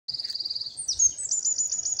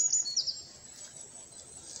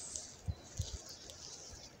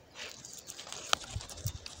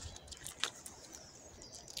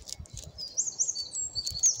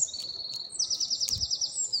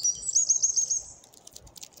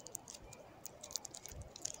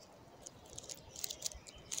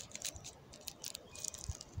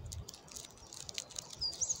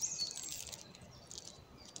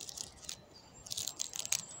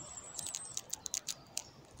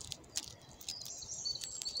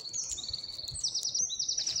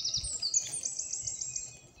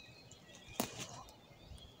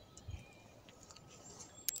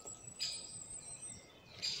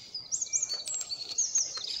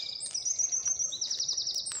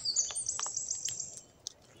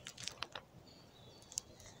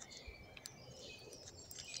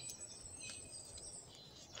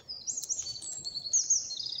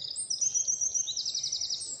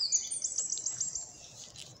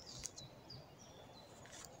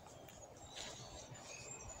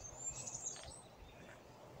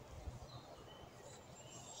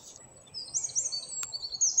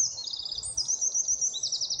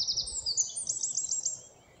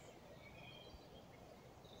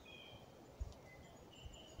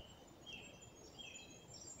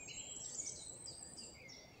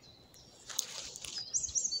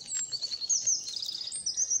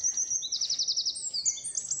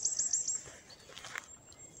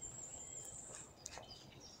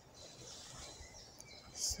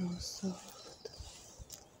so soft,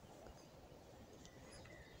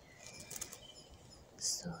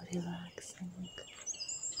 so relaxing.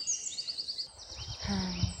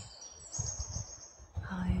 Hi,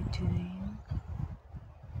 how are you doing?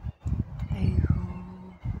 I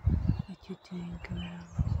hope that you're doing well.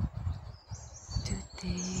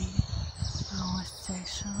 Today, our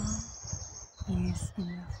session is in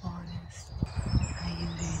the forest. Are you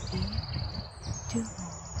ready to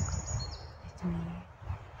walk with me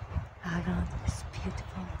around this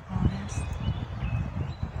beautiful forest?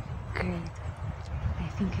 Great. I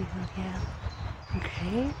think we will have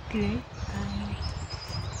great time.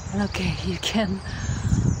 Okay, you can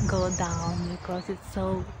go down because it's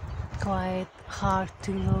so quite hard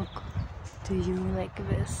to look to you like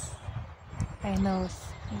this. I know it's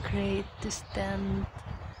great to stand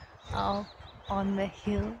up on the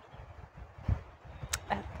hill.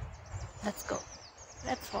 But let's go.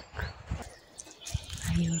 Let's walk.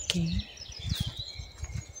 Are you okay?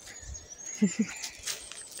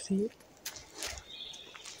 Great.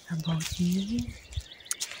 About me,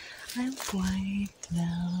 I'm quite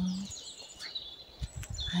well.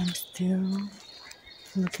 I'm still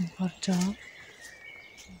looking for a job.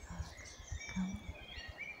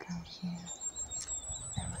 Come here.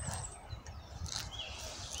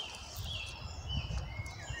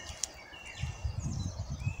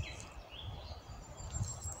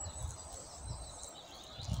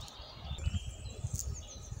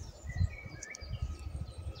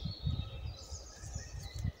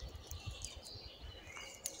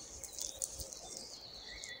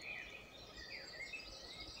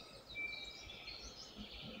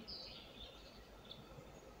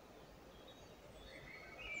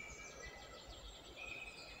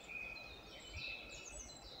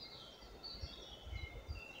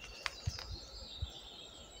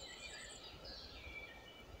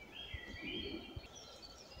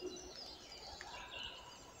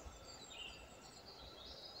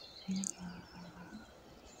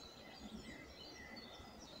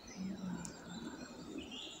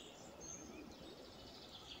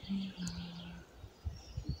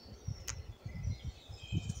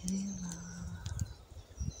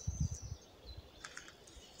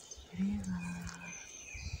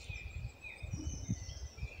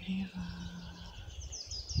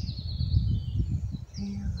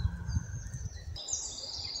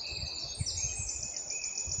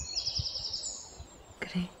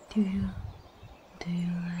 Great. Do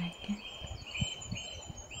you like it?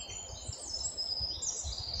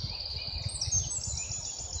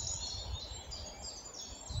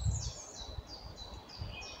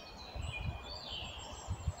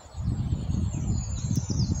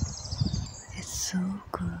 It's so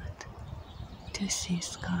good to see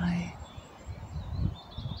sky.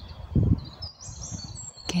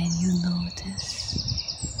 Can you notice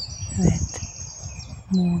that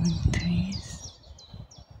moving trees?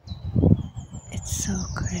 It's so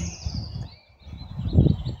great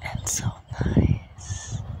and so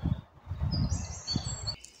nice.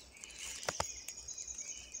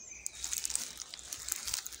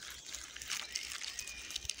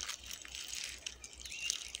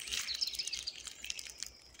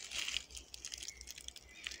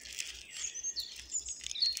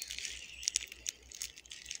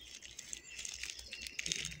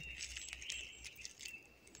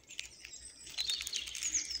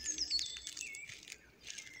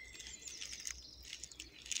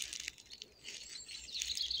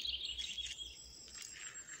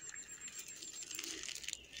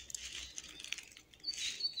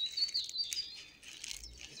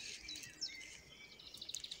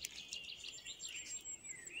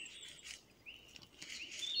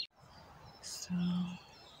 So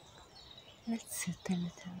let's sit a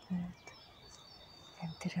little bit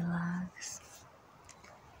and relax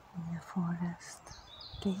in the forest.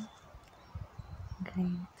 Okay?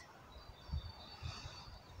 Great.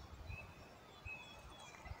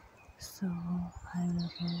 So I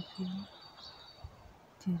will help you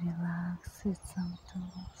to relax with some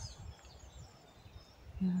tools.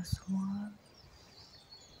 Use one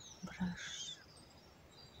brush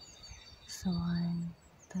so I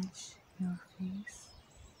touch your face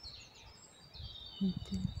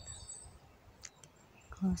with it.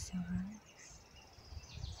 Close your eyes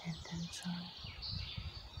and enjoy.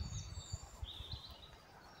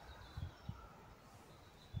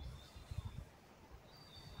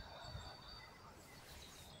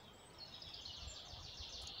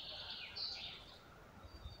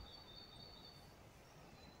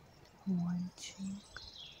 One cheek,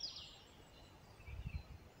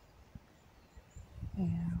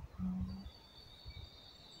 elbow,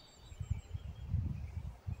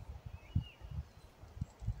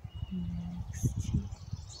 60.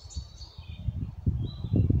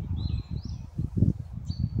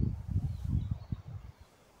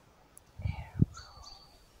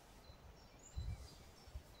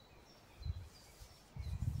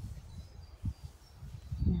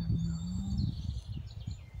 Your nose.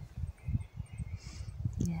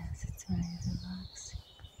 Yes, it's very relaxing.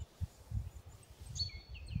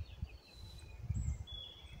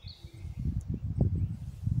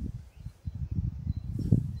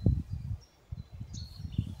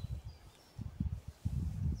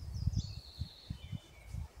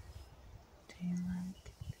 Do you like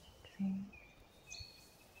it? Great.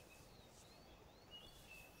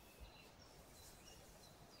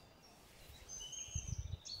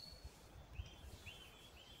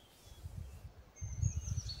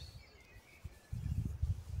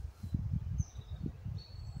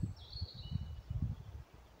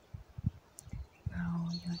 Now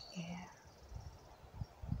your ear.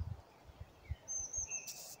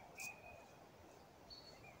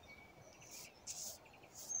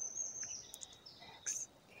 Next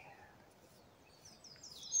ear.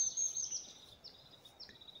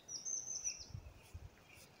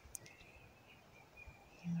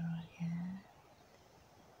 Your head.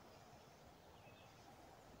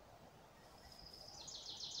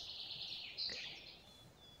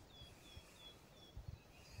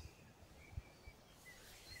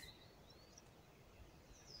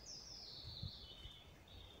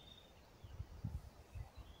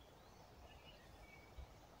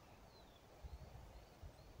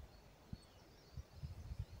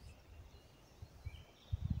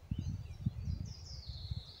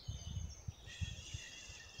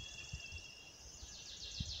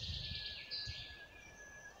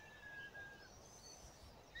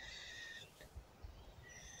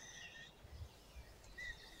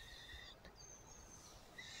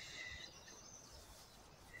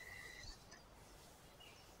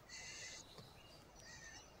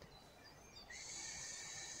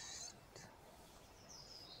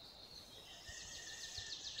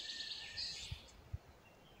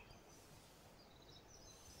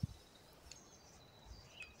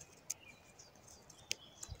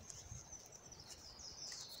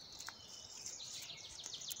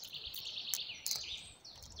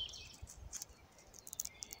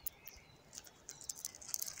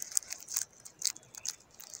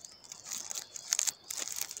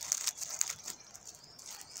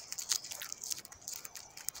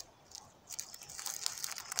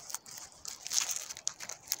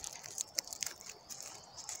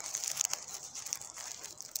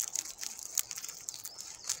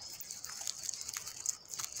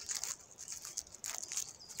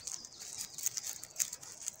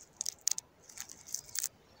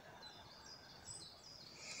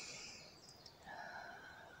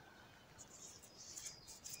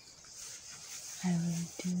 I will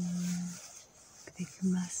do a quick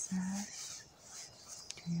massage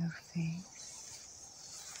to your face.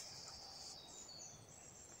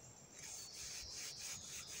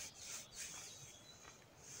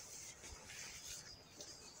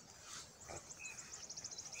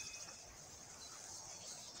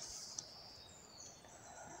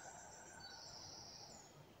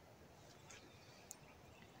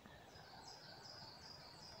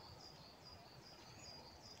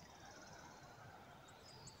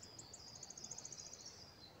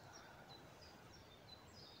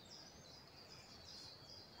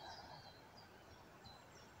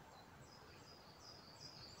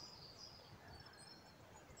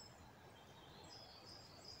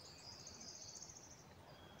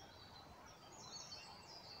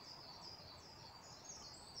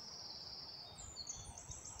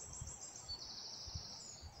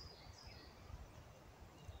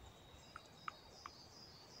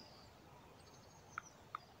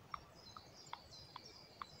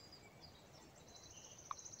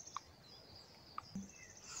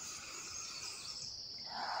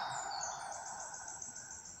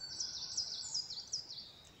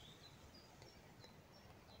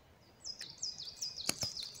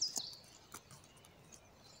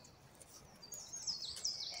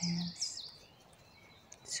 Yes,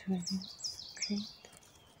 it's really great.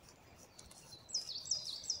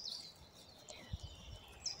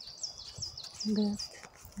 Good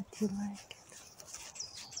that you like it.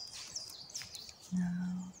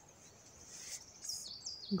 Now,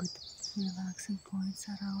 good relaxing points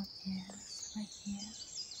around ears, right here.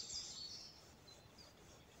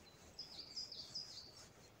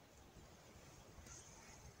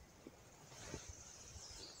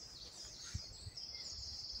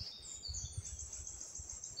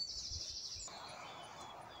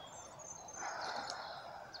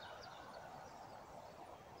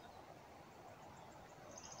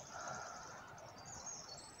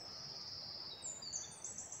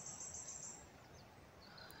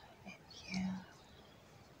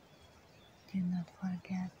 Do not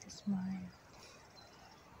forget to smile.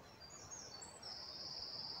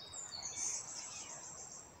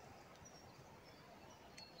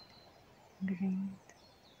 Great.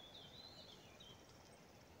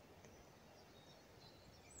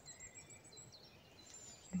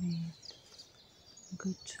 Great.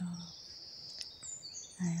 Good job.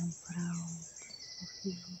 I am proud of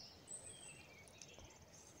you.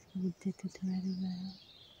 You did it very well.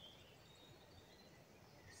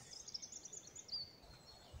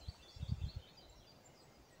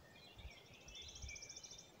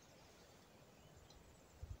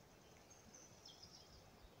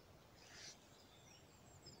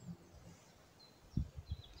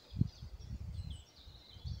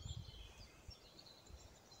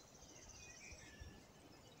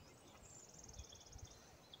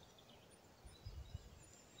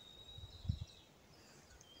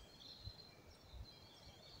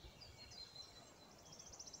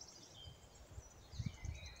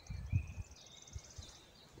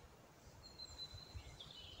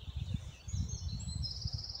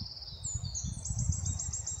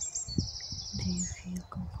 Do you feel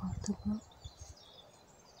comfortable?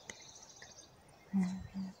 And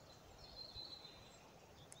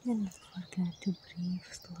do not forget to breathe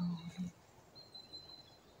slowly.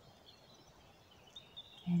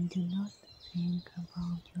 And do not think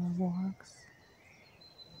about your works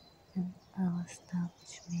and other stuff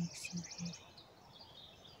which makes you happy.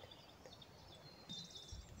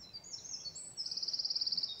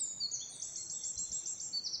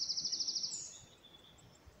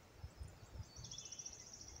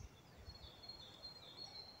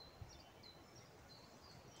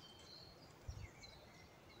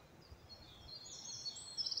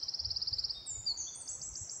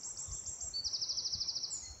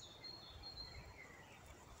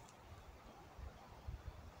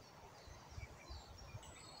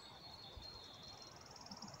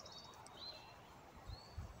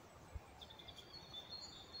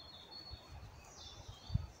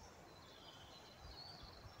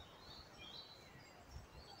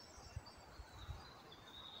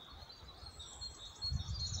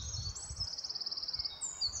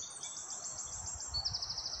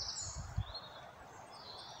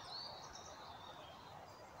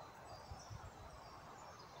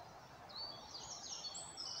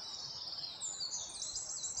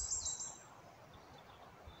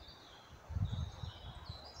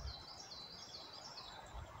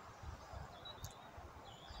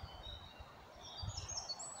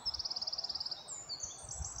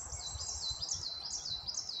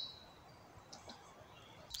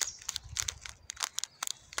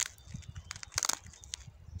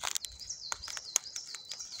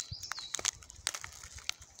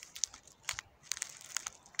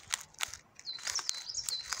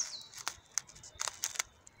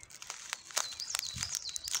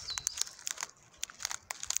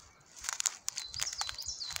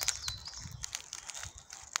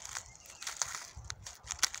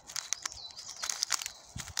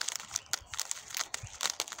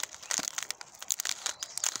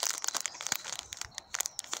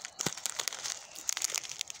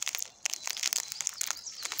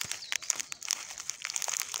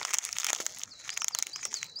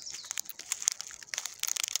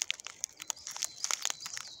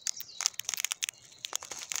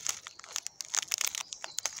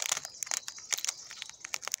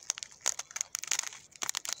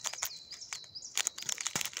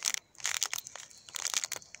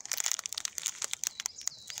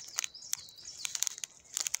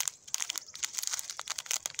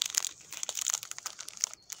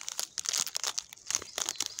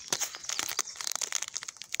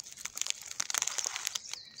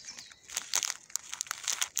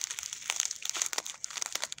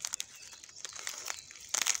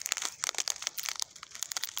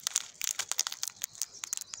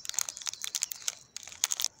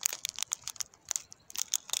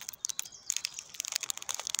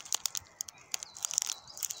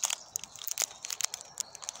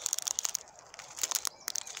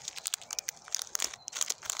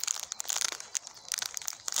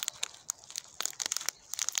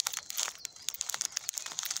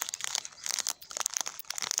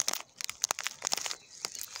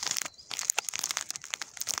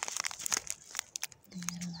 Do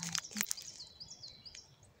you like it?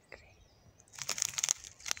 Great.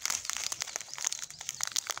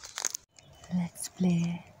 Let's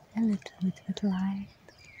play a little bit with light.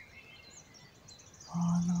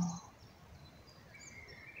 Follow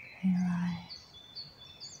a light.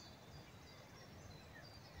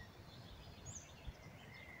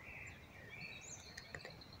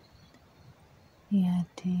 Yeah, I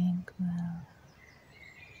think well.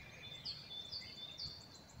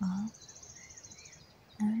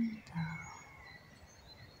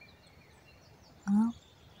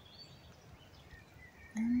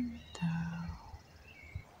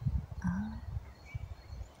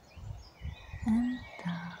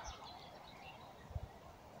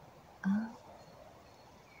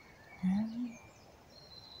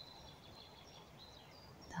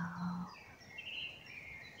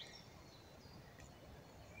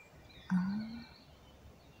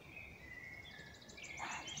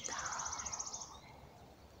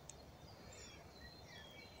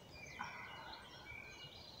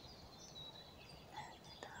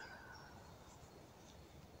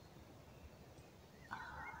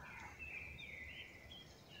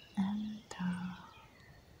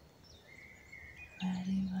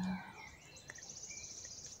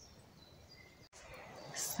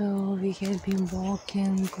 So we have been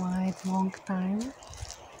walking quite long time.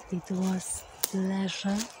 It was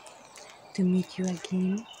pleasure to meet you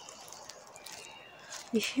again.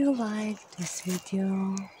 If you liked this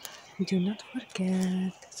video, do not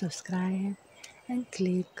forget to subscribe and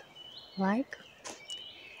click like,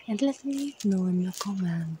 and let me know in the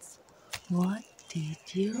comments what did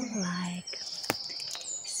you like.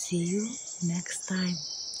 See you next time.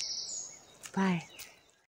 Bye.